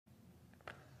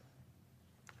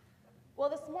Well,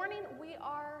 this morning we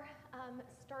are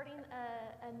starting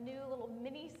a new little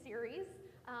mini-series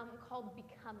called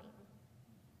Becoming,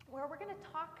 where we're going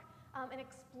to talk and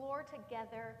explore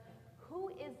together who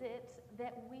is it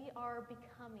that we are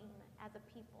becoming as a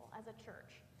people, as a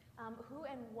church. Who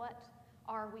and what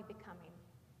are we becoming?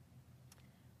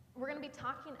 We're going to be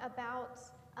talking about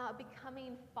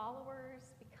becoming followers,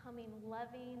 becoming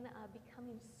loving,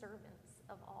 becoming servants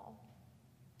of all.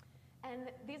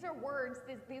 And these are words,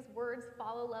 these words,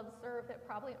 follow, love, serve, that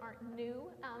probably aren't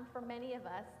new for many of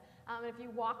us. If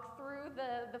you walk through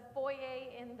the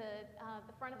foyer in the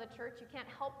front of the church, you can't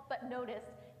help but notice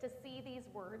to see these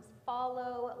words,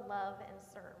 follow, love, and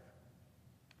serve.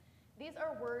 These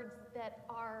are words that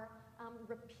are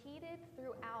repeated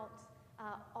throughout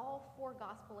all four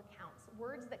gospel accounts,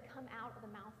 words that come out of the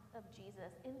mouth of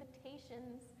Jesus,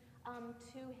 invitations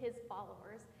to his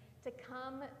followers to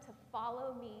come to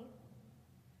follow me,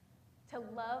 to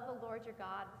love the Lord your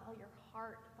God with all your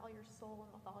heart, with all your soul,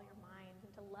 and with all your mind, and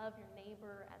to love your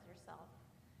neighbor as yourself,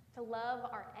 to love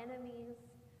our enemies,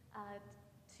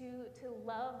 to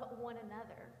love one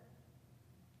another,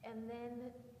 and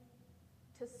then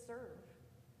to serve.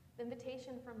 The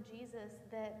invitation from Jesus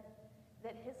that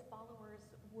his followers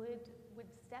would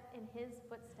step in his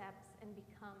footsteps and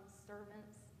become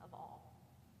servants of all.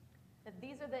 That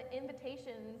these are the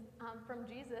invitations from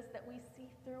Jesus that we see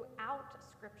throughout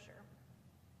Scripture.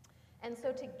 And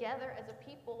so together as a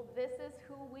people, this is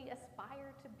who we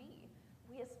aspire to be.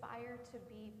 We aspire to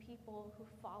be people who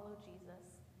follow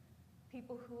Jesus,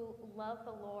 people who love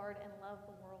the Lord and love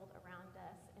the world around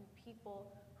us, and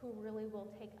people who really will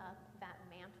take up that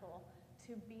mantle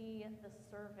to be the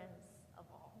servants of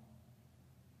all.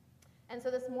 And so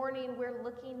this morning we're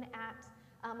looking at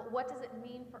what does it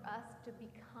mean for us to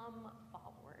become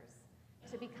followers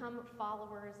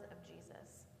of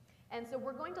Jesus. And so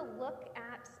we're going to look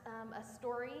at a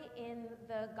story in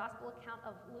the gospel account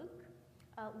of Luke,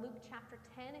 Luke chapter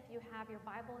 10, if you have your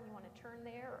Bible and you want to turn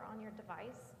there or on your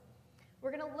device.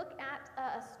 We're going to look at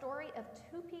a story of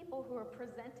two people who are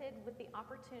presented with the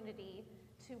opportunity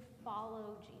to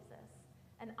follow Jesus,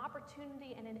 an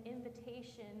opportunity and an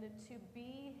invitation to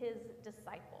be his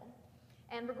disciple.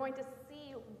 And we're going to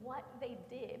see what they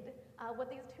did, what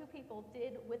these two people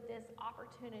did with this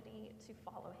opportunity to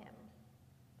follow him.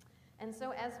 And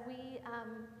so as we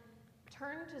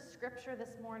turn to Scripture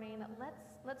this morning,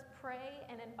 let's pray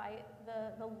and invite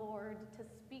the Lord to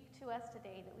speak to us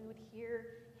today, that we would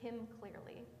hear him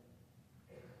clearly.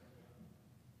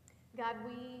 God,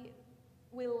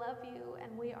 we love you,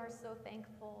 and we are so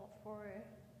thankful for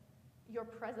your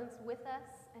presence with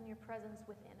us and your presence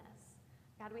within us.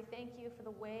 God, we thank you for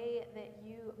the way that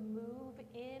you move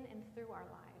in and through our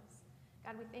lives.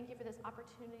 God, we thank you for this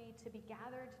opportunity to be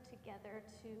gathered together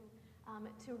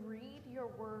to read your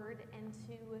word and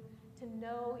to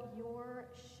know your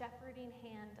shepherding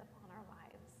hand upon our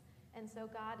lives. And so,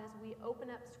 God, as we open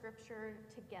up Scripture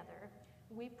together,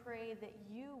 we pray that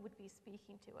you would be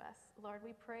speaking to us. Lord,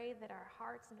 we pray that our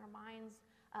hearts and our minds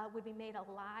would be made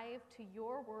alive to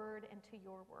your word and to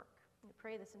your work. We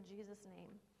pray this in Jesus'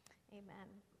 name.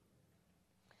 Amen.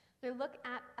 We look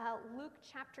at Luke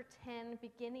chapter 10,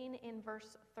 beginning in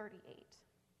verse 38.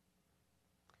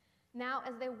 Now,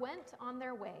 as they went on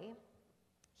their way,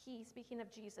 he, speaking of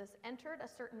Jesus, entered a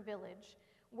certain village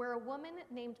where a woman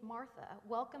named Martha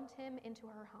welcomed him into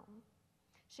her home.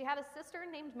 She had a sister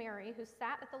named Mary who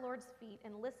sat at the Lord's feet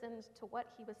and listened to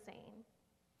what he was saying.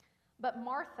 But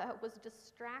Martha was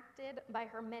distracted by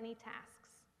her many tasks.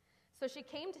 So she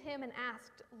came to him and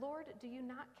asked, "Lord, do you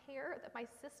not care that my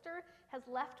sister has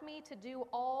left me to do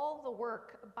all the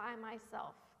work by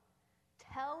myself?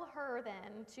 Tell her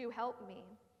then to help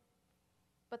me."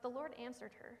 But the Lord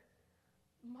answered her,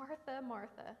 "Martha,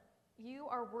 Martha, you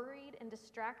are worried and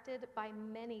distracted by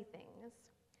many things.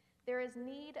 There is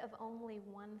need of only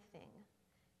one thing.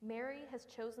 Mary has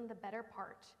chosen the better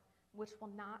part, which will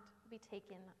not be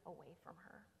taken away from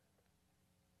her."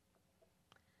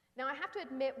 Now, I have to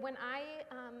admit, when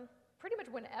pretty much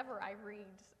whenever I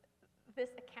read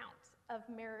this account of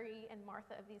Mary and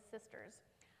Martha, of these sisters,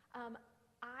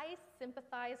 I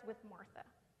sympathize with Martha.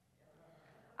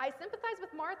 I sympathize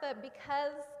with Martha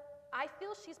because I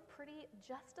feel she's pretty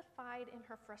justified in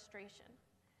her frustration,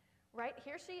 right?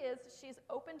 Here she is, she's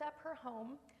opened up her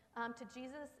home to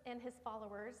Jesus and his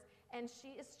followers, and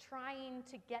she is trying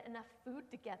to get enough food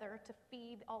together to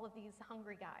feed all of these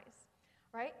hungry guys,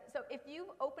 right? So if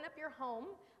you open up your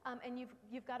home and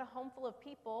you've got a home full of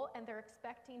people and they're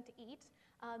expecting to eat,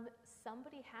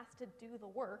 somebody has to do the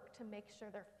work to make sure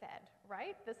they're fed,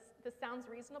 right? This sounds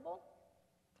reasonable?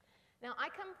 Now, I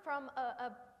come from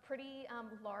a pretty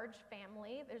large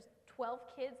family. There's 12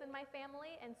 kids in my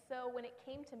family, and so when it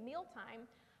came to mealtime,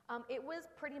 it was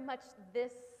pretty much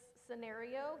this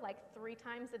scenario, like 3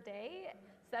 times a day,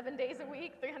 7 days a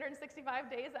week, 365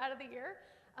 days out of the year.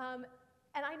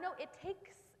 And I know it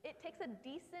takes a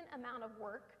decent amount of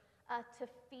work to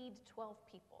feed 12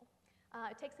 people.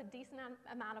 It takes a decent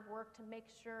amount of work to make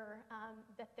sure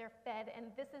that they're fed,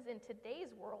 and this is in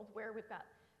today's world where we've got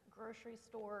grocery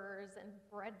stores and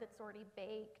bread that's already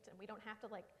baked, and we don't have to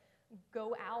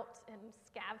go out and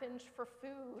scavenge for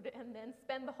food and then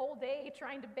spend the whole day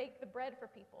trying to bake the bread for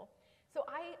people. So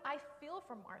I feel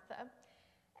for Martha.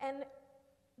 And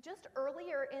just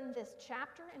earlier in this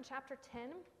chapter, in chapter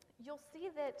 10, you'll see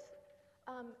that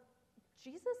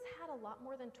Jesus had a lot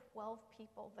more than 12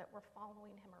 people that were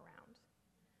following him around,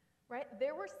 right?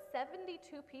 There were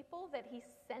 72 people that he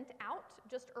sent out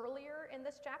just earlier in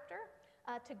this chapter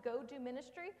to go do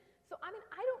ministry. So, I mean,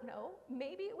 I don't know.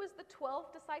 Maybe it was the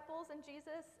 12 disciples and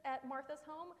Jesus at Martha's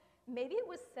home. Maybe it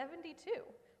was 72,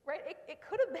 right? It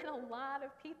could have been a lot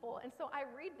of people. And so I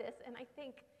read this and I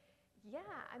think,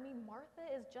 yeah, I mean, Martha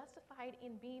is justified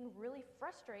in being really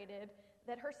frustrated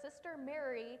that her sister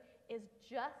Mary is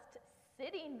just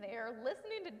sitting there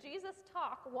listening to Jesus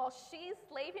talk while she's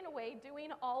slaving away doing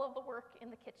all of the work in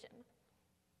the kitchen.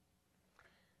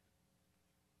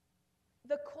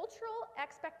 The cultural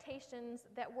expectations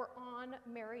that were on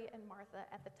Mary and Martha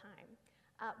at the time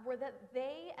were that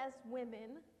they, as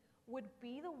women, would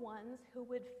be the ones who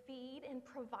would feed and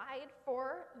provide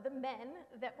for the men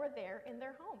that were there in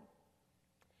their home.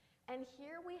 And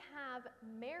here we have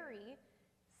Mary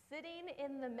sitting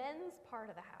in the men's part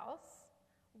of the house,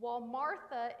 while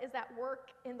Martha is at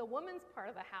work in the woman's part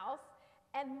of the house,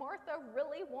 and Martha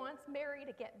really wants Mary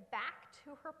to get back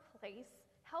to her place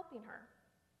helping her.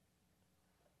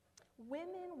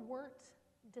 Women weren't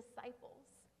disciples,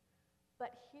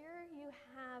 but here you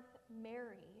have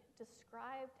Mary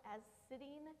described as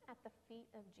sitting at the feet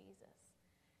of Jesus.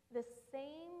 The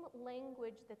same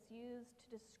language that's used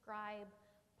to describe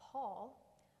Paul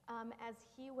as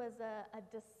he was a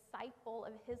disciple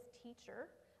of his teacher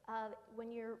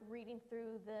when you're reading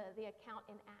through the account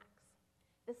in Acts.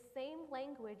 The same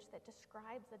language that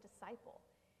describes a disciple.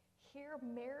 Here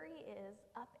Mary is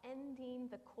upending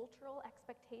the cultural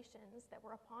expectations that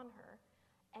were upon her,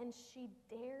 and she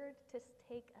dared to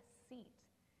take a seat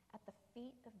at the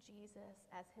feet of Jesus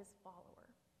as his follower.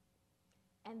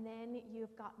 And then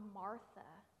you've got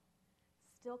Martha,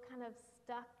 still kind of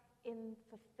stuck in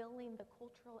fulfilling the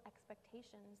cultural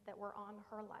expectations that were on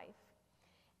her life.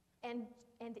 And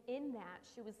in that,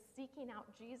 she was seeking out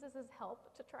Jesus'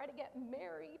 help to try to get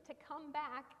Mary to come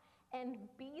back and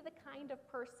be the kind of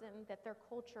person that their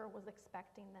culture was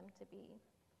expecting them to be.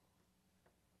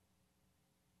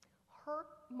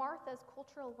 Martha's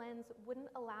cultural lens wouldn't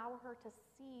allow her to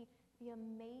see the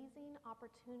amazing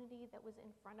opportunity that was in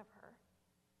front of her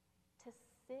to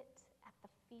sit at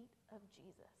the feet of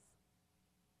Jesus.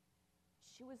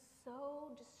 She was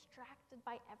so distracted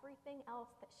by everything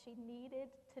else that she needed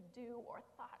to do or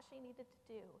thought she needed to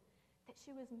do that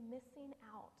she was missing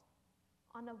out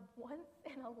on a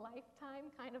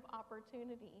once-in-a-lifetime kind of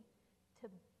opportunity to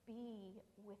be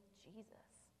with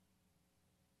Jesus,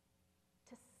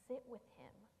 to sit with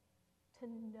him, to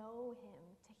know him,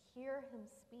 to hear him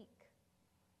speak.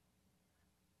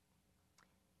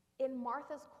 In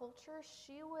Martha's culture,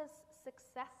 she was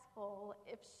successful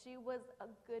if she was a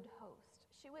good host.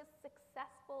 She was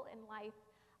successful in life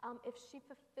if she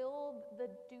fulfilled the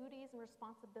duties and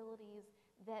responsibilities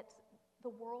that the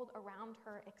world around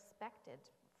her expected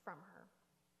from her.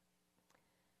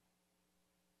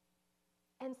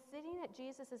 And sitting at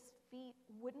Jesus' feet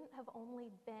wouldn't have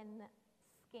only been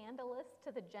scandalous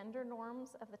to the gender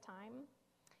norms of the time.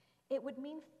 It would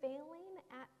mean failing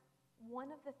at one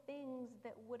of the things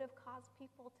that would have caused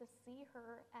people to see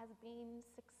her as being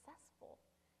successful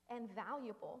and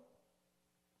valuable.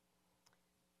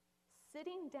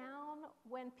 Sitting down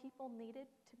when people needed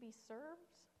to be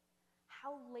served,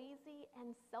 how lazy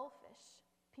and selfish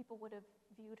people would have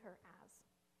viewed her as.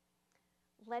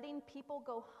 Letting people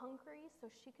go hungry so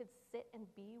she could sit and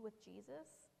be with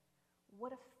Jesus,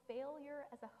 what a failure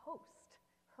as a host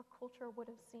her culture would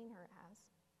have seen her as.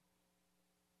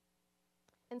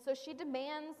 And so she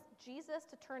demands Jesus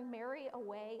to turn Mary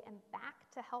away and back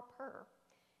to help her.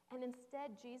 And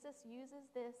instead, Jesus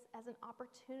uses this as an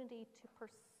opportunity to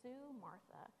pursue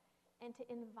Martha and to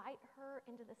invite her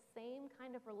into the same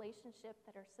kind of relationship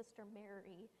that her sister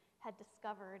Mary had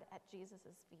discovered at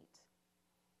Jesus' feet.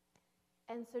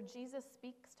 And so Jesus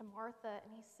speaks to Martha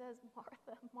and he says,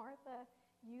 "Martha, Martha,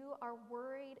 you are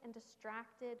worried and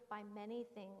distracted by many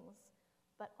things,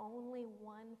 but only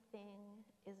one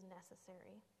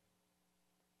necessary.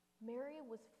 Mary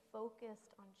was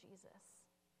focused on Jesus,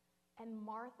 and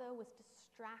Martha was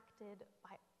distracted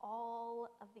by all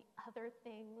of the other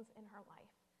things in her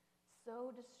life.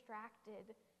 So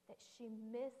distracted that she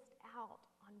missed out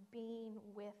on being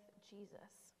with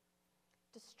Jesus.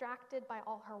 Distracted by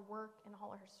all her work and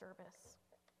all her service.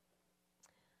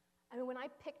 I mean, when I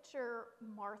picture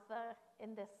Martha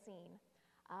in this scene,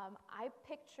 I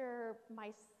picture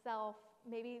myself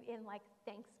maybe in like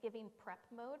Thanksgiving prep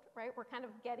mode, right? We're kind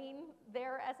of getting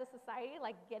there as a society,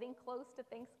 like getting close to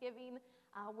Thanksgiving,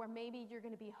 where maybe you're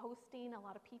going to be hosting a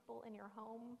lot of people in your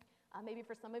home. Maybe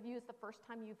for some of you, it's the first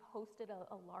time you've hosted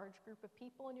a large group of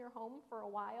people in your home for a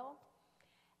while.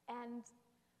 And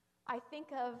I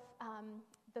think of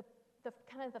the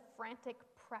kind of the frantic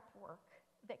prep work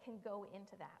that can go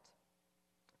into that.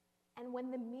 And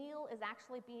when the meal is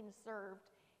actually being served,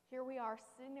 here we are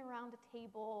sitting around a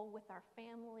table with our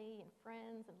family and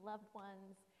friends and loved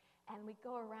ones, and we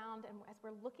go around, and as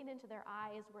we're looking into their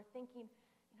eyes, we're thinking,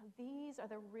 these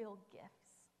are the real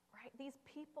gifts, right? These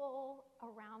people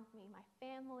around me, my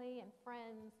family and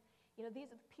friends, these are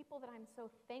the people that I'm so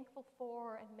thankful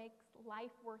for and makes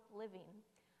life worth living.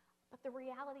 But the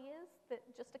reality is that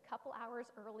just a couple hours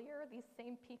earlier, these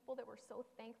same people that we're so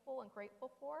thankful and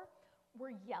grateful for,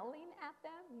 we're yelling at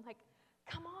them like,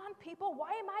 come on, people,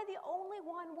 why am I the only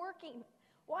one working?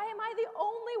 Why am I the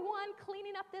only one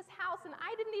cleaning up this house and I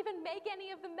didn't even make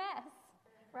any of the mess,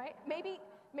 right? Maybe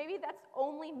that's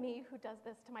only me who does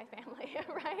this to my family,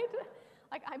 right?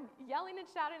 Like I'm yelling and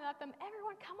shouting at them,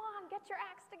 everyone, come on, get your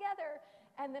acts together.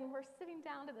 And then we're sitting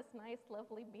down to this nice,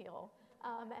 lovely meal.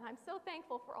 And I'm so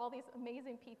thankful for all these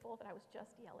amazing people that I was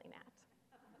just yelling at.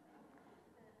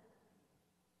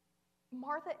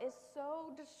 Martha is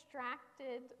so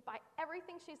distracted by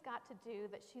everything she's got to do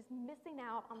that she's missing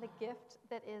out on the gift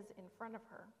that is in front of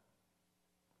her.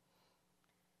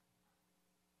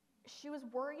 She was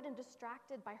worried and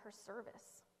distracted by her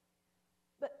service.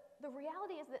 But the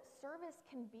reality is that service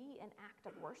can be an act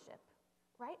of worship,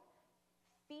 right?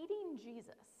 Feeding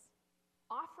Jesus,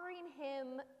 offering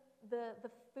him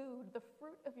the food, the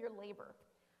fruit of your labor.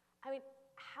 I mean,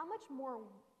 how much more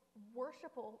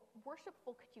worshipful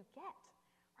could you get,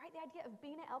 right? The idea of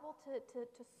being able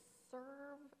to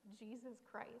serve Jesus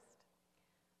Christ.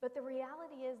 But the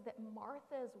reality is that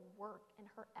Martha's work and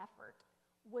her effort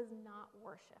was not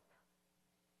worship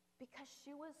because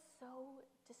she was so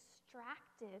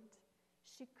distracted,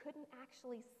 she couldn't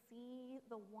actually see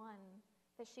the one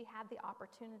that she had the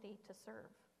opportunity to serve.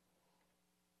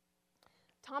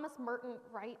 Thomas Merton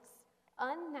writes,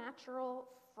 unnatural,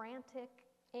 frantic,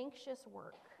 anxious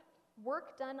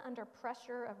work done under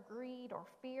pressure of greed or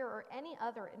fear or any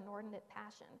other inordinate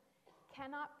passion,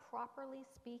 cannot, properly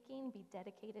speaking, be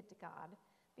dedicated to God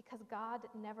because God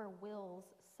never wills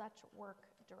such work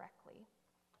directly.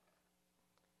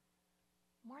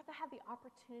 Martha had the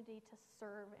opportunity to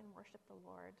serve and worship the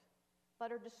Lord,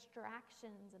 but her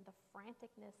distractions and the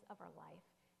franticness of her life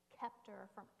kept her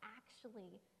from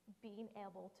actually being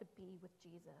able to be with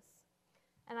Jesus.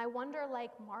 And I wonder, like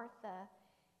Martha,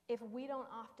 if we don't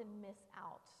often miss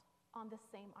out on the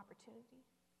same opportunity.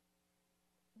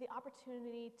 The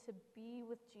opportunity to be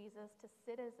with Jesus, to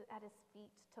sit at his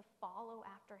feet, to follow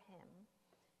after him,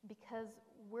 because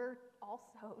we're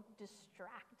also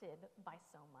distracted by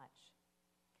so much.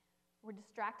 We're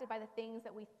distracted by the things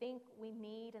that we think we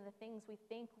need and the things we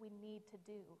think we need to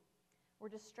do. We're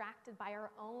distracted by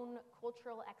our own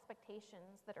cultural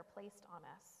expectations that are placed on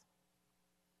us.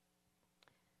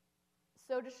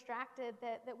 So distracted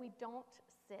that we don't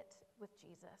sit with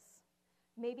Jesus.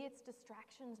 Maybe it's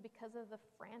distractions because of the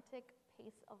frantic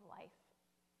pace of life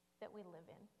that we live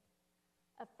in.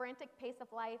 A frantic pace of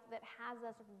life that has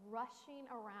us rushing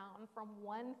around from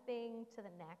one thing to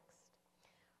the next,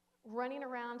 running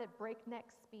around at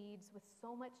breakneck speeds with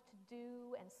so much to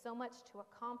do and so much to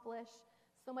accomplish,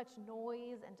 so much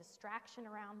noise and distraction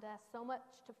around us, so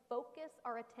much to focus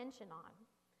our attention on,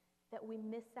 that we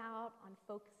miss out on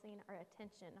focusing our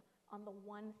attention on the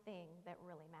one thing that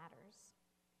really matters.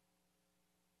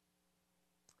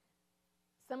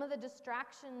 Some of the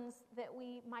distractions that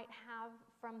we might have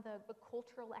from the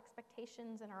cultural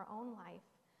expectations in our own life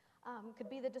could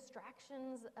be the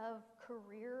distractions of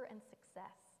career and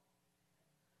success.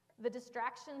 The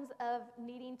distractions of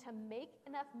needing to make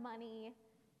enough money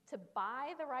to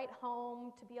buy the right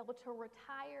home, to be able to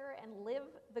retire and live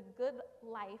the good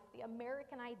life, the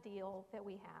American ideal that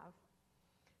we have.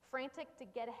 Frantic to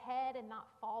get ahead and not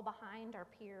fall behind our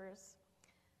peers.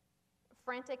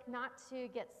 Frantic not to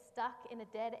get stuck in a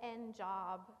dead-end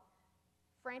job.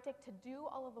 Frantic to do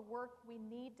all of the work we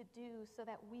need to do so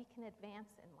that we can advance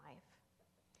in life.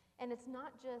 And it's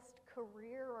not just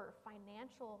career or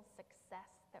financial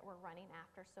success that we're running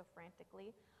after so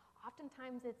frantically.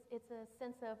 Oftentimes it's a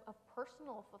sense of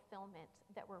personal fulfillment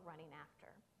that we're running after.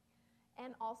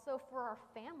 And also for our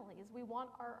families. We want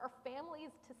our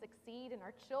families to succeed and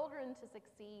our children to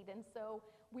succeed. And so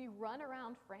we run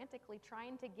around frantically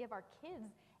trying to give our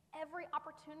kids every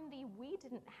opportunity we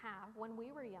didn't have when we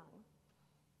were young.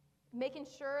 Making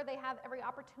sure they have every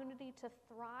opportunity to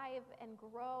thrive and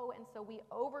grow. And so we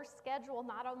overschedule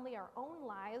not only our own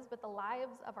lives, but the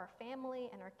lives of our family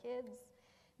and our kids.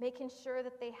 Making sure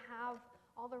that they have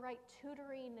all the right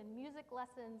tutoring and music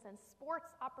lessons and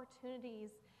sports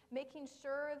opportunities. Making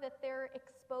sure that they're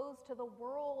exposed to the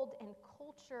world and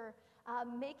culture.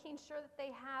 Making sure that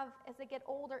they have, as they get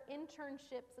older,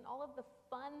 internships and all of the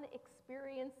fun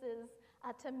experiences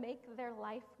to make their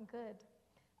life good.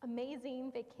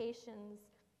 Amazing vacations.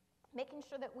 Making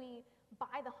sure that we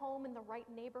buy the home in the right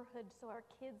neighborhood so our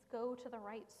kids go to the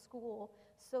right school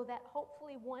so that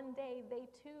hopefully one day they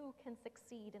too can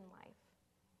succeed in life.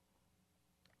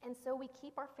 And so we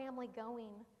keep our family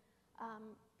going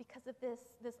because of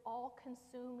this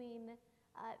all-consuming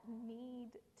need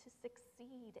to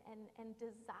succeed and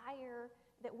desire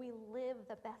that we live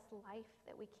the best life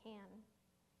that we can.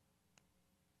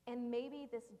 And maybe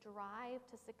this drive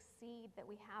to succeed that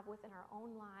we have within our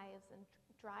own lives and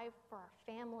drive for our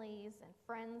families and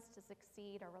friends to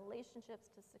succeed, our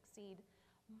relationships to succeed,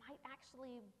 might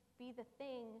actually be the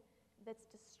thing that's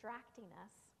distracting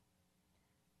us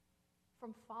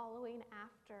from following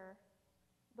after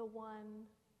the one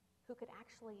who could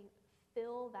actually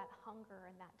fill that hunger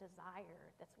and that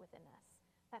desire that's within us,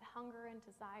 that hunger and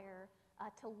desire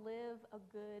to live a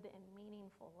good and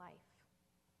meaningful life.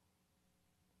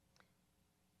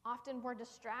 Often we're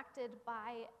distracted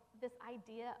by this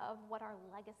idea of what our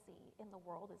legacy in the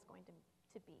world is going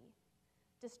to be.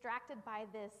 Distracted by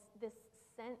this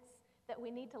sense that we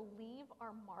need to leave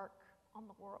our mark on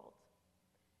the world.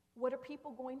 What are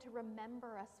people going to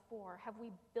remember us for? Have we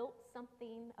built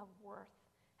something of worth?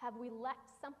 Have we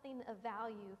left something of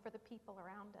value for the people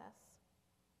around us?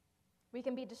 We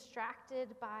can be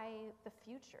distracted by the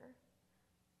future.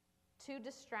 Too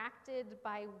distracted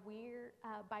by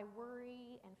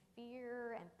worry and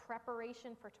fear and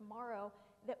preparation for tomorrow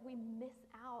that we miss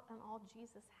out on all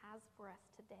Jesus has for us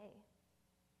today.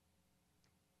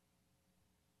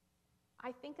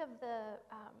 I think of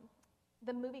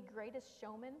the movie Greatest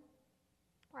Showman,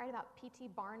 right, about P.T.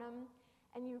 Barnum.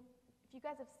 And if you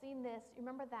guys have seen this, you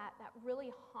remember that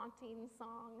really haunting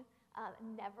song,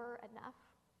 Never Enough?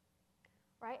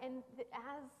 Right, and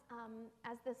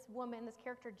as this woman, this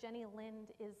character Jenny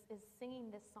Lind is singing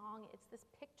this song, it's this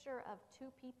picture of two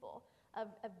people,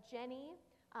 of Jenny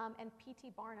and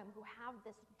P.T. Barnum, who have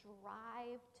this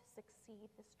drive to succeed,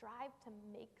 this drive to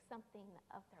make something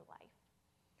of their life.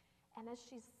 And as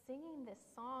she's singing this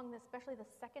song, especially the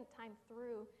second time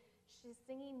through, she's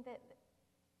singing that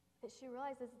she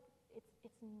realizes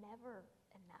it's never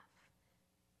enough.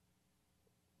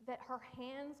 That her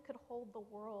hands could hold the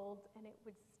world and it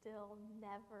would still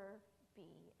never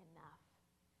be enough.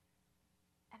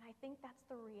 And I think that's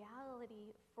the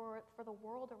reality for the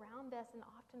world around us and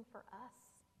often for us,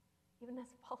 even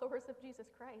as followers of Jesus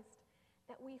Christ,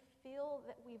 that we feel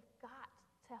that we've got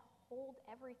to hold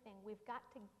everything, we've got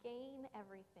to gain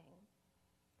everything.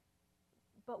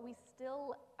 But we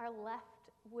still are left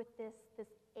with this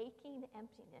aching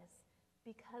emptiness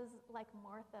because, like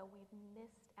Martha, we've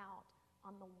missed out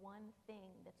on the one thing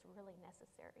that's really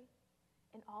necessary.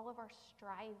 In all of our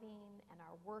striving and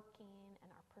our working and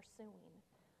our pursuing,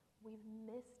 we've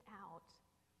missed out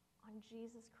on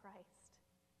Jesus Christ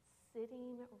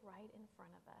sitting right in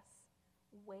front of us,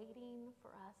 waiting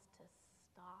for us to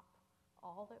stop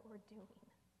all that we're doing.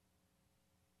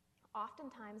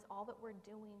 Oftentimes, all that we're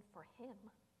doing for him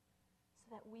so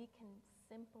that we can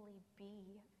simply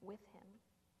be with him.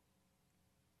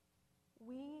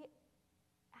 We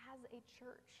as a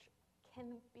church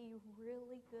can be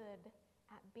really good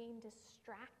at being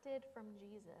distracted from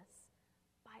Jesus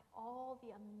by all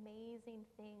the amazing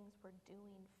things we're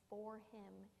doing for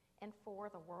him and for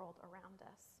the world around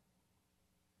us.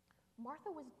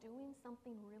 Martha was doing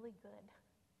something really good.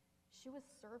 She was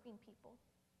serving people.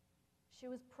 She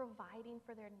was providing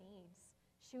for their needs.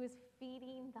 She was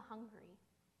feeding the hungry.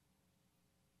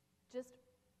 Just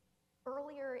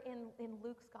earlier in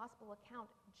Luke's gospel account,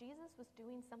 Jesus was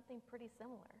doing something pretty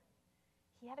similar.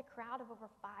 He had a crowd of over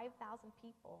 5,000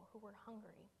 people who were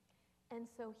hungry. And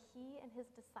so he and his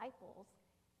disciples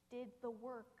did the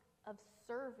work of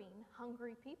serving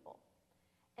hungry people.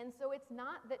 And so it's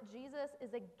not that Jesus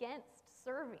is against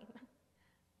serving,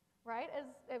 right?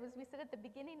 As we said at the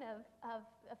beginning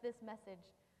of this message,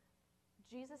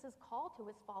 Jesus' call to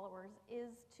his followers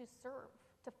is to serve,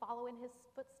 to follow in his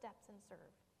footsteps and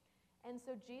serve. And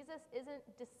so Jesus isn't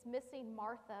dismissing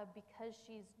Martha because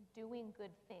she's doing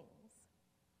good things.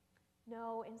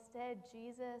 No, instead,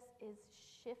 Jesus is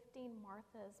shifting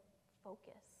Martha's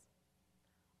focus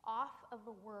off of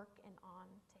the work and on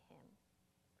to him.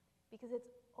 Because it's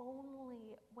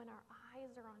only when our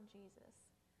eyes are on Jesus,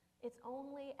 it's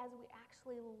only as we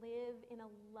actually live in a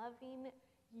loving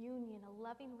union, a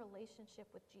loving relationship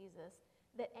with Jesus,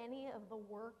 that any of the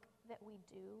work that we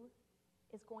do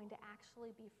is going to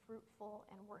actually be fruitful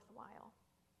and worthwhile.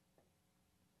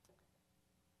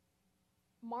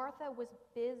 Martha was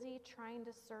busy trying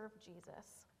to serve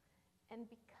Jesus, and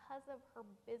because of her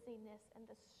busyness and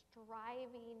the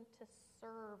striving to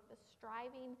serve, the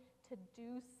striving to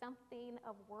do something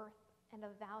of worth and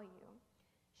of value,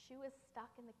 she was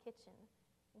stuck in the kitchen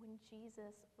when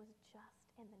Jesus was just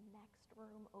in the next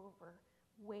room over,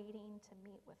 waiting to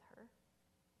meet with her.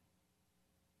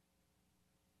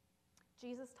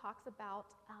 Jesus talks about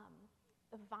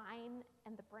the vine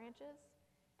and the branches,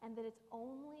 and that it's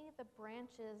only the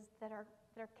branches that are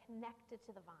connected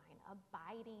to the vine,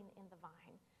 abiding in the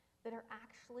vine, that are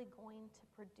actually going to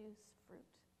produce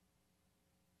fruit.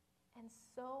 And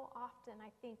so often I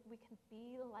think we can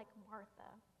be like Martha,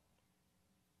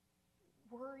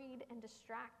 worried and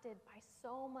distracted by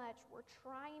so much. We're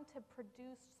trying to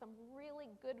produce some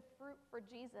really good fruit for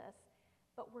Jesus,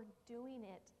 but we're doing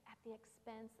it at the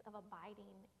expense of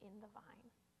abiding in the vine.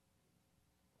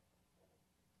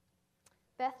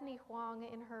 Bethany Huang,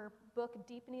 in her book,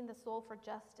 Deepening the Soul for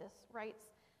Justice,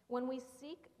 writes, "When we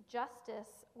seek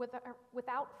justice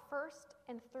without first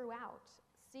and throughout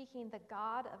seeking the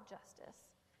God of justice,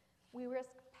 we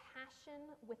risk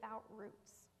passion without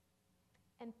roots.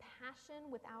 And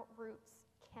passion without roots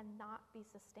cannot be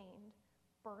sustained.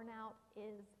 Burnout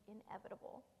is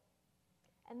inevitable."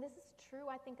 And this is true,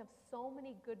 I think, of so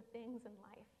many good things in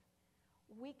life.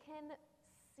 We can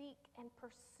seek and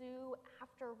pursue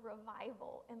after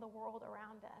revival in the world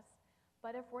around us,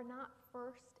 but if we're not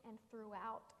first and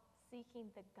throughout seeking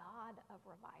the God of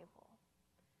revival,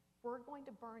 we're going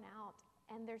to burn out,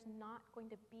 and there's not going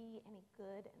to be any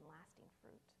good and lasting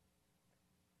fruit.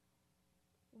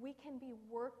 We can be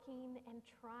working and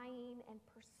trying and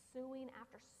pursuing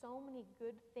after so many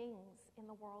good things in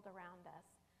the world around us,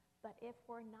 but if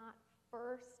we're not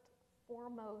first,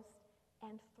 foremost,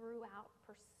 and throughout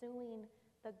pursuing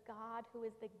the God who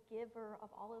is the giver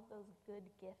of all of those good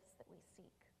gifts that we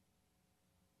seek,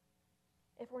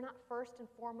 if we're not first and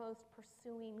foremost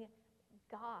pursuing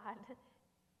God,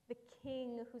 the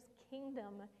King whose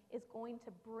kingdom is going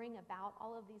to bring about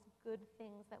all of these good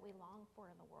things that we long for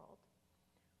in the world,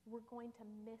 we're going to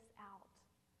miss out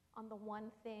on the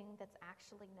one thing that's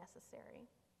actually necessary.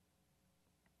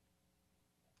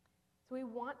 So we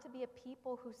want to be a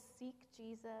people who seek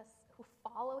Jesus, who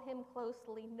follow him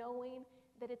closely, knowing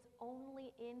that it's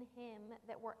only in him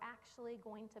that we're actually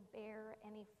going to bear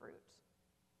any fruit.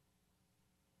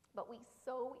 But we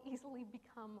so easily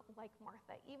become like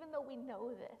Martha, even though we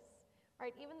know this,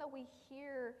 right? Even though we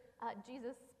hear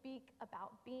Jesus speak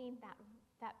about being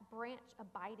that branch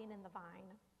abiding in the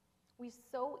vine, we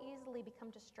so easily become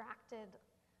distracted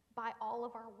by all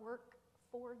of our work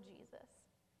for Jesus,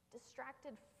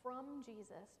 distracted from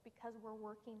Jesus because we're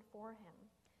working for him.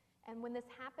 And when this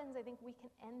happens, I think we can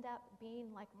end up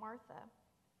being like Martha,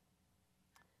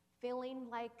 feeling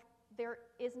like there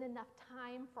isn't enough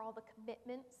time for all the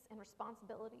commitments and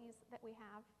responsibilities that we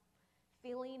have,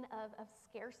 feeling of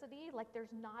scarcity, like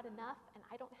there's not enough and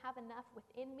I don't have enough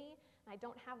within me, and I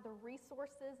don't have the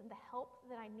resources and the help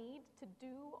that I need to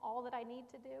do all that I need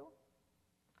to do.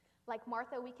 Like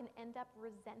Martha, we can end up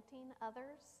resenting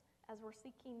others as we're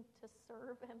seeking to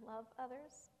serve and love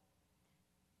others.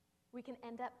 We can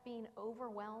end up being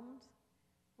overwhelmed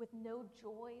with no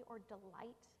joy or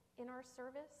delight in our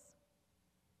service.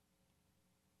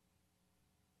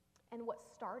 And what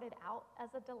started out as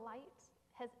a delight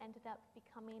has ended up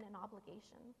becoming an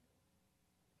obligation.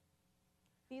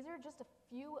 These are just a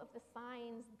few of the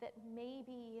signs that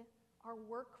maybe our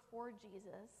work for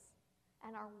Jesus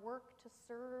and our work to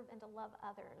serve and to love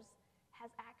others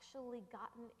has actually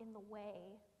gotten in the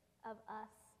way of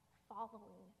us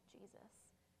following Jesus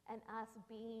and us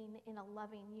being in a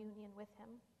loving union with him.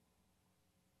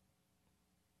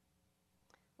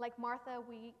 Like Martha,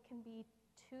 we can be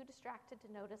too distracted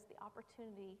to notice the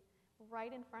opportunity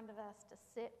right in front of us to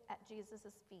sit at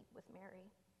Jesus' feet with Mary.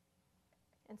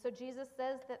 And so Jesus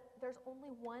says that there's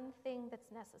only one thing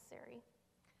that's necessary.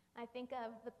 I think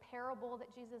of the parable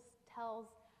that Jesus tells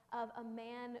of a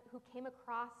man who came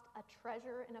across a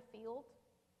treasure in a field,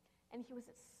 and he was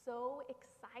so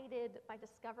excited by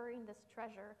discovering this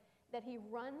treasure that he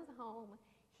runs home,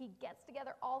 he gets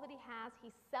together all that he has,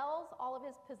 he sells all of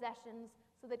his possessions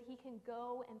so that he can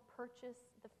go and purchase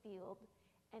the field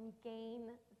and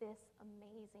gain this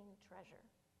amazing treasure.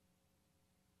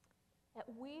 That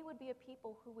we would be a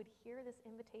people who would hear this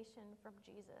invitation from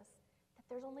Jesus, that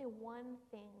there's only one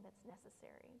thing that's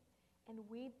necessary, and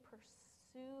we'd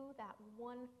pursue that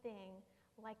one thing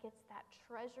like it's that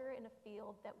treasure in a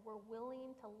field that we're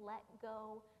willing to let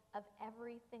go of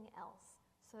everything else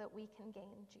so that we can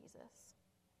gain Jesus.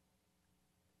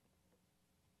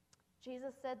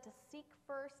 Jesus said to seek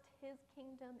first his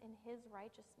kingdom and his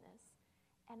righteousness,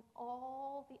 and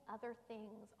all the other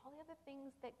things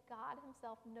that God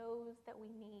himself knows that we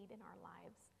need in our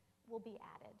lives will be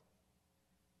added.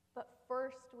 But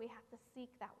first, we have to seek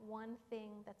that one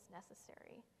thing that's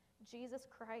necessary, Jesus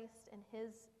Christ and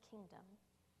his kingdom.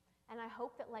 And I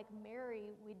hope that, like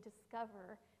Mary, we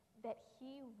discover that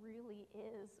he really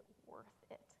is worth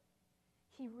it.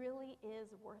 He really is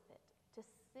worth it to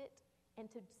sit and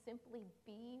to simply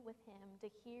be with him, to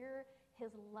hear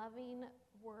his loving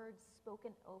words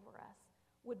spoken over us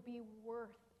would be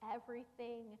worth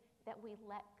everything that we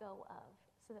let go of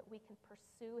so that we can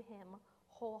pursue him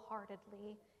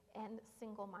wholeheartedly and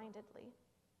single-mindedly.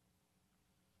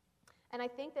 And I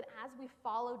think that as we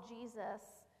follow Jesus,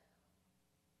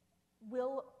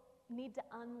 we'll need to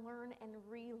unlearn and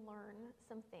relearn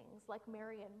some things like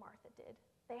Mary and Martha did.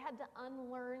 They had to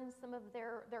unlearn some of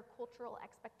their cultural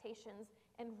expectations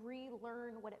and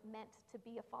relearn what it meant to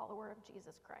be a follower of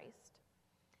Jesus Christ.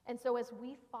 And so as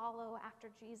we follow after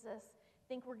Jesus, I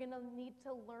think we're going to need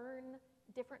to learn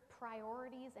different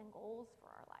priorities and goals for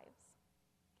our lives.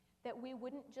 That we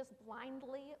wouldn't just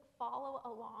blindly follow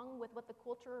along with what the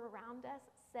culture around us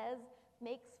says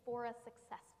makes for a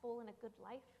successful and a good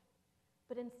life,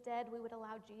 but instead we would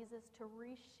allow Jesus to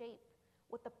reshape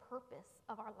what the purpose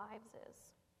of our lives is.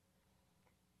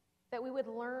 That we would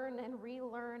learn and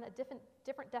relearn a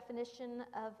different definition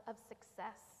of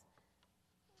success.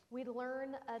 We'd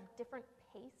learn a different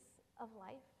pace of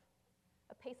life,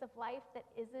 a pace of life that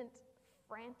isn't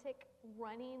frantic,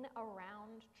 running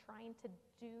around trying to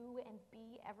do and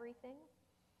be everything,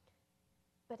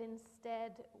 but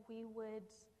instead we would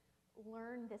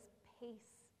learn this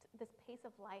pace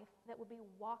of life that would be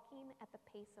walking at the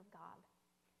pace of God,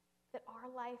 that our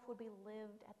life would be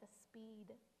lived at the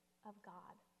speed of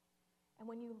God. And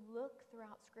when you look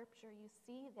throughout Scripture, you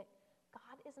see that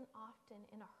God isn't often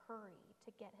in a hurry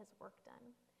to get his work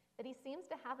done, that he seems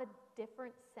to have a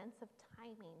different sense of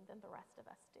timing than the rest of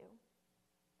us do.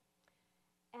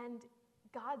 And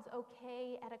God's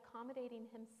okay at accommodating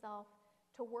himself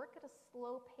to work at a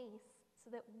slow pace so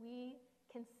that we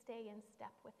can stay in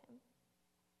step with him.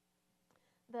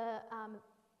 The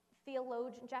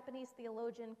Japanese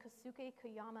theologian Kosuke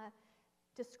Koyama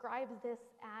describes this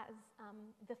as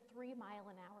the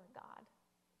 3-mile-an-hour God.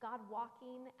 God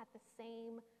walking at the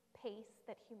same pace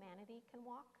that humanity can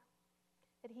walk.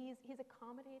 That he's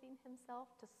accommodating himself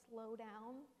to slow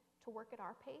down to work at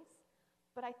our pace.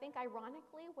 But I think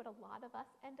ironically what a lot of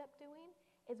us end up doing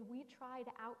is we try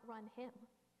to outrun him.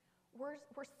 We're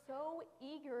so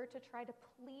eager to try to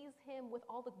please him with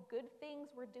all the good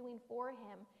things we're doing for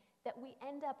him that we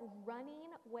end up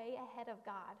running way ahead of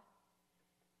God,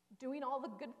 doing all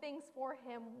the good things for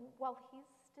him while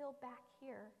he's still back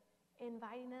here,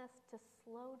 inviting us to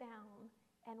slow down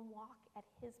and walk at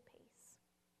his pace.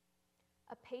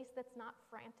 A pace that's not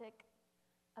frantic,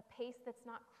 a pace that's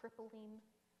not crippling,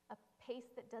 a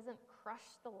pace that doesn't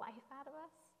crush the life out of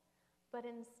us, but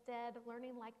instead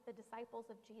learning like the disciples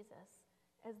of Jesus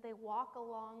as they walk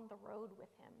along the road with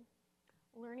him,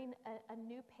 learning a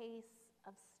new pace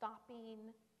of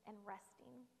stopping and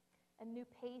resting, a new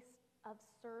pace of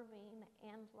serving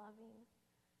and loving,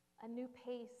 a new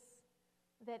pace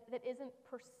that isn't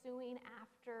pursuing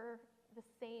after the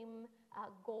same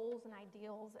goals and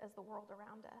ideals as the world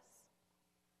around us.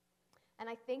 And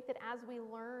I think that as we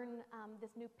learn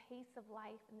this new pace of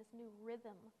life and this new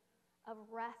rhythm of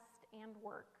rest and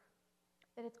work,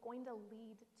 that it's going to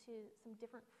lead to some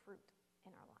different fruit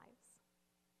in our lives.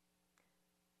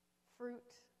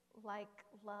 Fruit like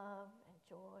love and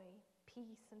joy,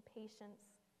 peace and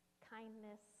patience,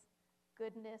 kindness,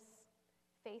 goodness,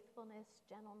 faithfulness,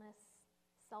 gentleness,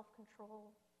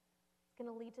 self-control. It's going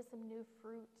to lead to some new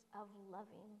fruit of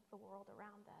loving the world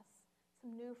around us,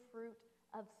 some new fruit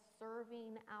of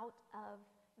serving out of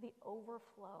the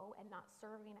overflow and not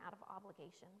serving out of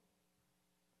obligation.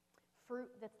 Fruit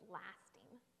that's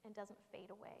lasting and doesn't fade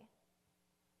away.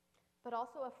 But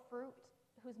also a fruit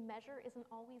whose measure isn't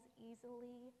always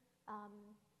easily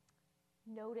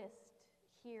noticed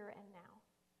here and now.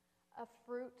 A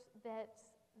fruit that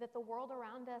the world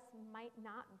around us might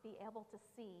not be able to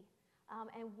see,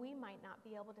 and we might not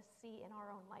be able to see in our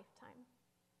own lifetime.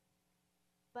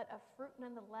 But a fruit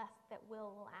nonetheless that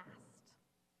will last.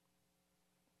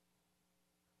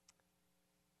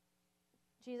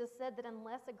 Jesus said that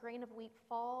unless a grain of wheat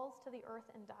falls to the earth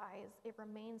and dies, it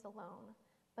remains alone.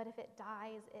 But if it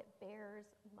dies, it bears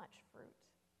much fruit.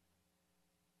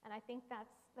 And I think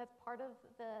that's part of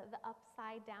the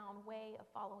upside down way of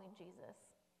following Jesus,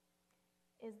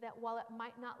 is that while it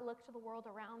might not look to the world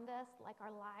around us like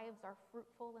our lives are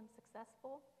fruitful and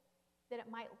successful, that it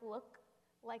might look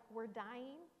like we're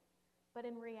dying, but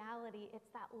in reality, it's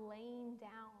that laying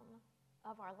down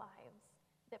of our lives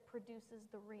that produces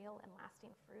the real and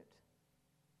lasting fruit.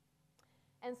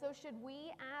 And so should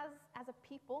we, as a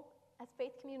people, as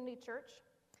Faith Community Church,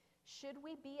 should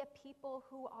we be a people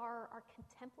who are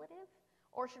contemplative,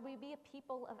 or should we be a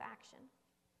people of action?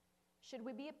 Should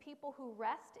we be a people who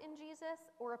rest in Jesus,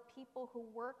 or a people who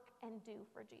work and do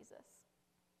for Jesus?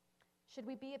 Should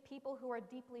we be a people who are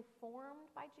deeply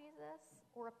formed by Jesus,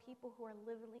 or a people who are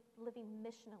living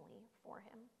missionally for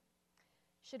him?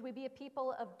 Should we be a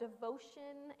people of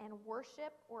devotion and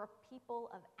worship, or a people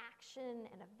of action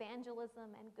and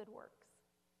evangelism and good works?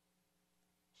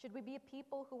 Should we be a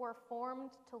people who are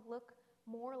formed to look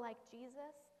more like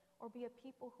Jesus, or be a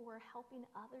people who are helping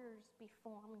others be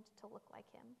formed to look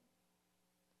like him?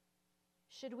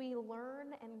 Should we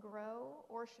learn and grow,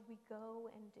 or should we go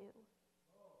and do?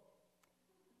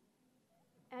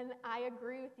 And I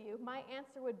agree with you. My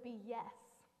answer would be yes.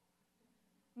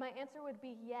 My answer would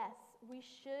be yes. We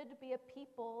should be a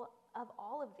people of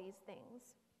all of these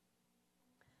things.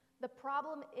 The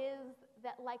problem is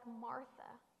that, like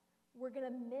Martha, we're going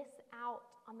to miss out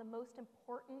on the most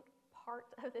important part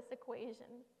of this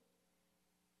equation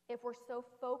if we're so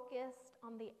focused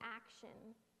on the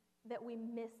action that we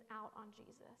miss out on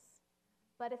Jesus.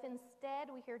 But if instead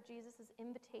we hear Jesus'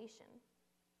 invitation,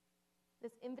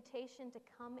 this invitation to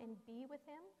come and be with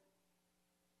him,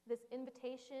 this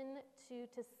invitation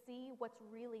to see what's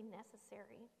really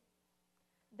necessary,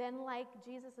 then like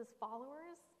Jesus'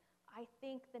 followers, I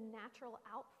think the natural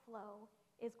outflow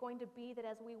is going to be that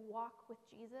as we walk with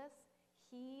Jesus,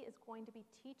 he is going to be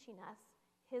teaching us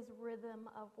his rhythm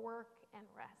of work and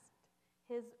rest,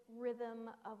 his rhythm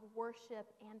of worship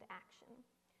and action.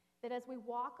 That as we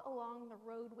walk along the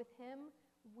road with him,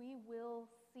 we will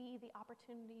see the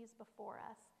opportunities before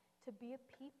us to be a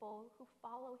people who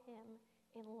follow him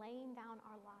in laying down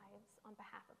our lives on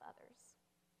behalf of others.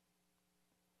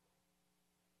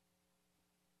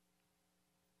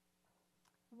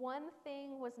 One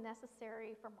thing was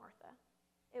necessary for Martha.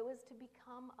 It was to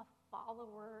become a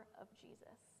follower of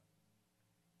Jesus.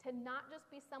 To not just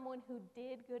be someone who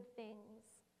did good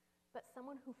things, but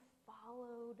someone who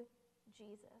followed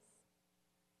Jesus.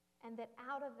 And that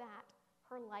out of that,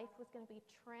 her life was going to be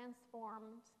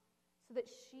transformed so that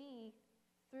she,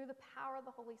 through the power of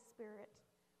the Holy Spirit,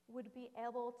 would be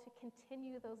able to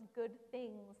continue those good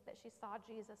things that she saw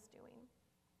Jesus doing.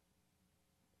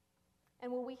 And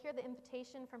when we hear the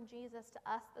invitation from Jesus to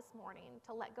us this morning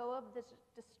to let go of the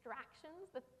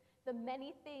distractions, the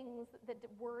many things that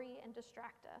worry and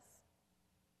distract us,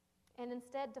 and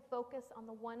instead to focus on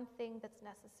the one thing that's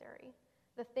necessary,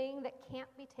 the thing that can't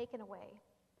be taken away,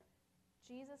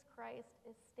 Jesus Christ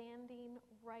is standing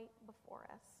right before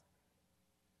us.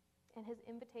 And his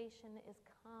invitation is,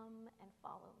 come and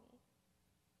follow me.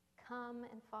 Come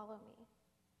and follow me.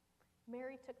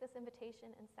 Mary took this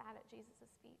invitation and sat at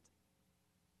Jesus' feet.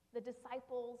 The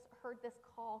disciples heard this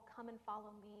call, come and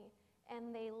follow me,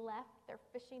 and they left their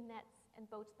fishing nets and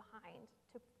boats behind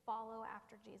to follow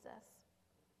after Jesus.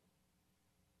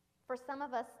 For some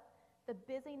of us, the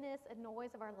busyness and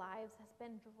noise of our lives has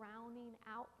been drowning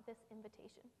out this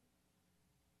invitation.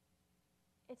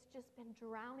 It's just been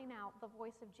drowning out the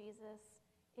voice of Jesus,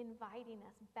 inviting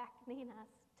us, beckoning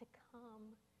us to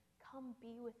come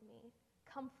be with me,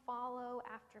 come follow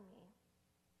after me.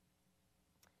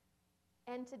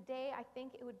 And today, I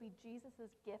think it would be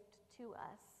Jesus' gift to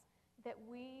us that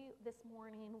we this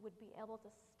morning would be able to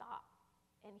stop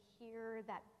and hear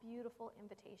that beautiful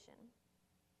invitation.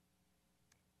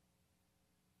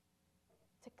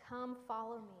 To come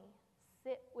follow me,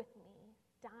 sit with me,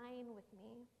 dine with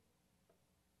me.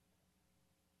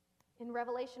 In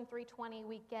Revelation 3:20,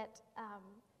 we get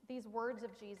these words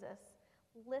of Jesus.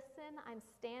 Listen, I'm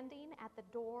standing at the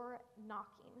door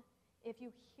knocking. If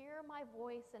you hear my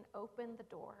voice and open the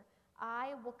door,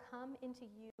 I will come into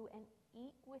you and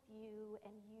eat with you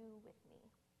and you with me.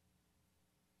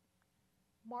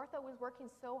 Martha was working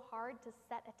so hard to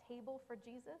set a table for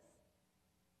Jesus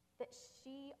that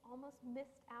she almost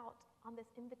missed out on this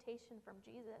invitation from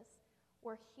Jesus,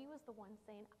 where he was the one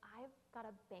saying, I've got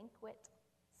a banquet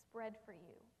spread for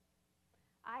you.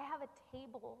 I have a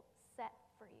table set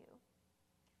for you.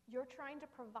 You're trying to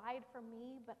provide for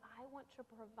me, but I want to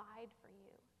provide for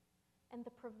you. And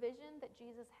the provision that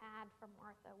Jesus had for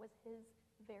Martha was his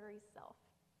very self.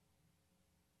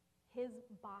 His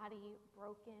body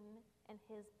broken and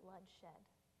his blood shed.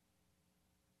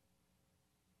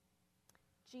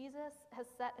 Jesus has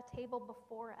set a table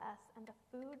before us, and the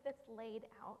food that's laid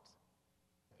out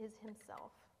is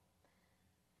himself.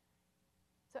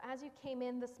 So as you came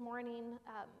in this morning,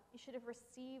 you should have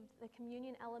received the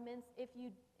communion elements. If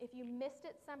you missed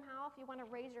it somehow, if you want to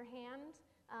raise your hand,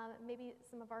 maybe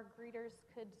some of our greeters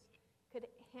could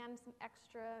hand some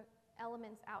extra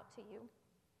elements out to you.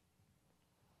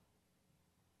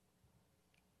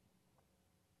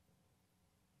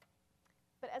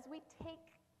 But as we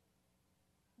take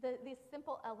these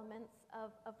simple elements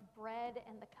of bread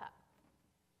and the cup,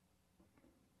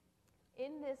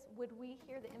 in this, would we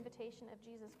hear the invitation of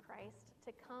Jesus Christ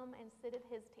to come and sit at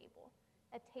his table,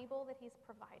 a table that he's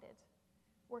provided,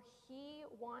 where he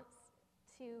wants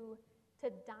to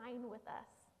dine with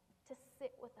us, to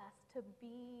sit with us, to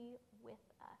be with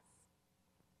us.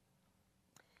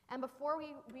 And before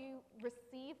we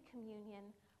receive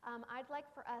communion, I'd like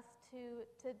for us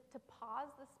to pause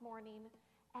this morning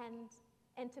and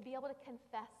to be able to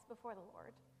confess before the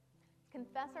Lord.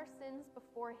 Confess our sins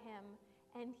before him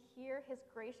and hear his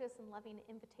gracious and loving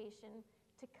invitation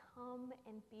to come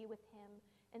and be with him.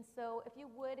 And so if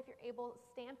you're able,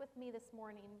 stand with me this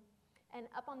morning. And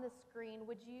up on the screen,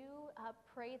 would you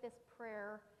pray this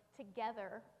prayer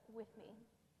together with me?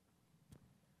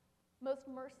 Most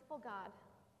merciful God,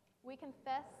 we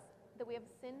confess that we have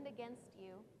sinned against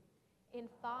you in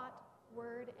thought,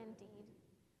 word, and deed,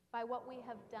 by what we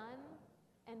have done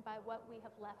and by what we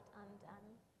have left undone.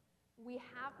 We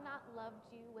have not loved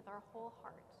you with our whole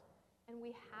heart, and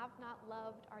we have not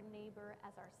loved our neighbor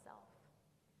as ourself.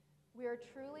 We are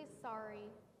truly sorry.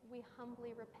 We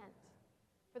humbly repent.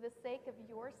 For the sake of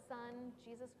your Son,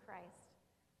 Jesus Christ,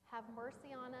 have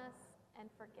mercy on us and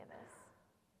forgive us,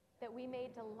 that we may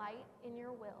delight in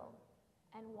your will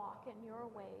and walk in your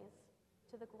ways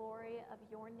to the glory of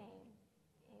your name.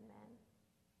 Amen.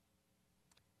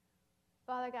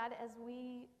 Father God, as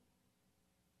we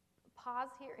pause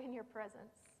here in your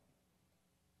presence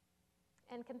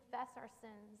and confess our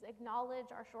sins, acknowledge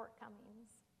our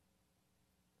shortcomings,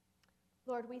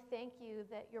 Lord, we thank you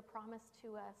that your promise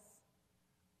to us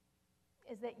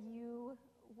is that you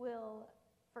will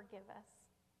forgive us.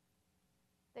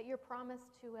 That your promise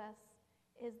to us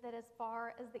is that as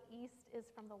far as the east is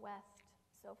from the west,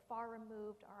 so far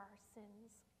removed are our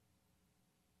sins.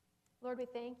 Lord, we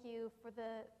thank you for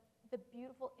the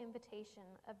beautiful invitation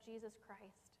of Jesus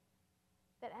Christ,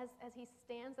 that as he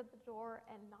stands at the door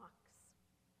and knocks,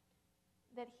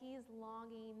 that he's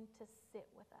longing to sit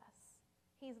with us.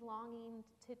 He's longing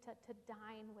to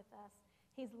dine with us.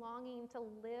 He's longing to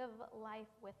live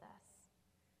life with us.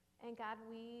 And God,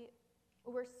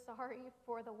 we're sorry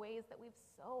for the ways that we've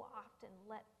so often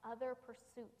let other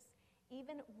pursuits,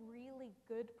 even really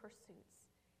good pursuits,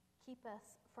 keep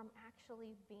us from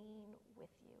actually being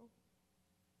with you.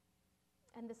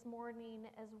 And this morning,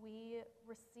 as we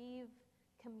receive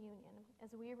communion,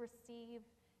 as we receive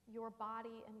your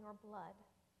body and your blood,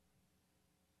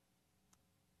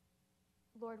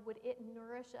 Lord, would it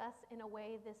nourish us in a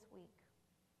way this week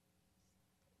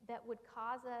that would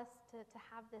cause us to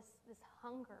have this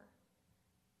hunger,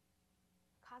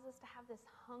 cause us to have this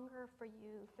hunger for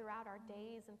you throughout our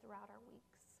days and throughout our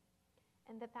weeks,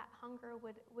 and that hunger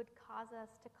would cause us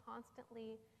to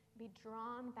constantly be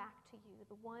drawn back to you,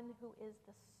 the one who is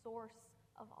the source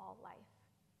of all life.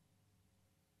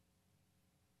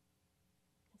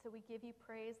 And so we give you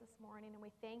praise this morning, and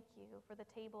we thank you for the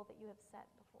table that you have set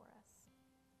before us.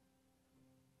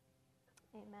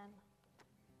 Amen.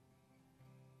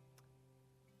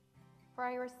 For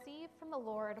I received from the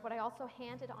Lord what I also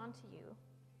handed on to you,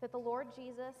 that the Lord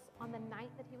Jesus, on the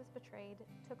night that he was betrayed,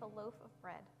 took a loaf of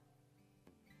bread.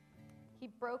 He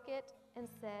broke it and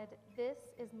said, "This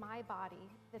is my body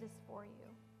that is for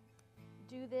you.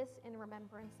 Do this in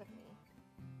remembrance of me."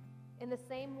 In the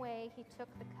same way, he took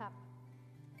the cup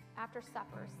after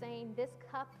supper, saying, "This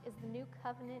cup is the new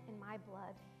covenant in my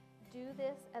blood. Do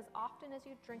this as often as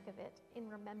you drink of it in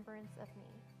remembrance of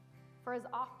me. For as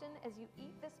often as you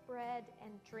eat this bread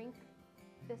and drink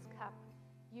this cup,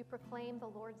 you proclaim the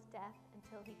Lord's death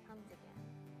until he comes again."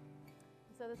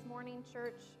 And so this morning,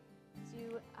 church, as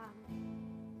you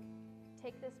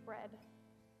take this bread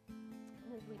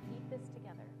And as we eat this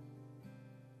together,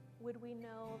 would we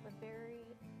know the very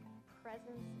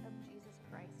presence of Jesus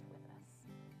Christ with us,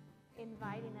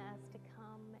 inviting us to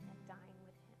come and dine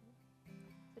with him.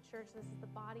 So church, this is the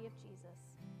body of Jesus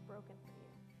broken for you.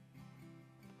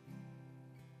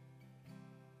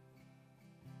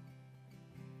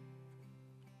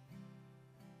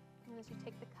 And as you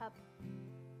take the cup,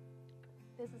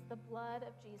 this is the blood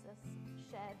of Jesus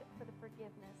shed for the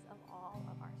forgiveness of all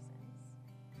of our sins.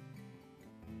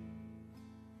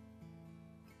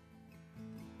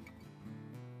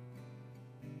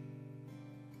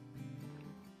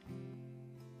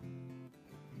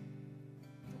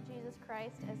 Jesus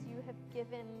Christ, as you have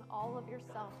given all of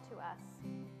yourself to us,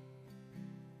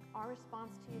 our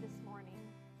response to you this morning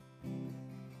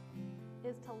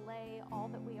is to lay all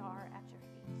that we are at your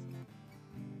feet,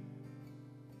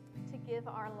 to give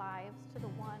our lives to the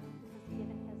one who has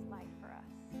given his life for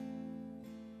us.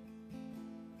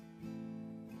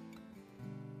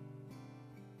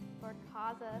 Lord,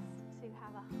 cause us to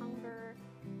have a hunger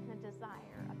and a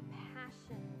desire, a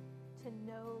passion to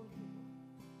know you,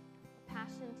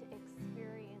 passion to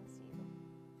experience you.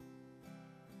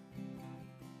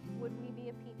 Would we be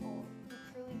a people who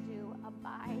truly do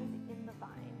abide in the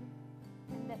vine,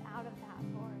 and that out of that,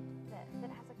 Lord, that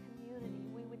as a community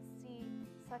we would see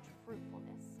such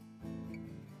fruitfulness,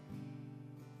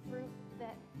 fruit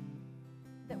that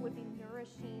would be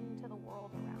nourishing to the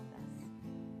world around us,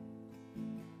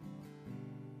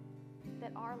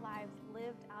 that our lives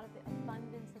lived out of the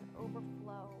abundance and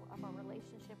overflow of our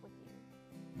relationship with you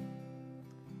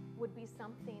would be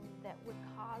something that would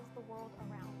cause the world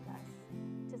around us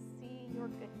to see your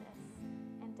goodness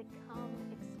and to come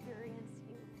experience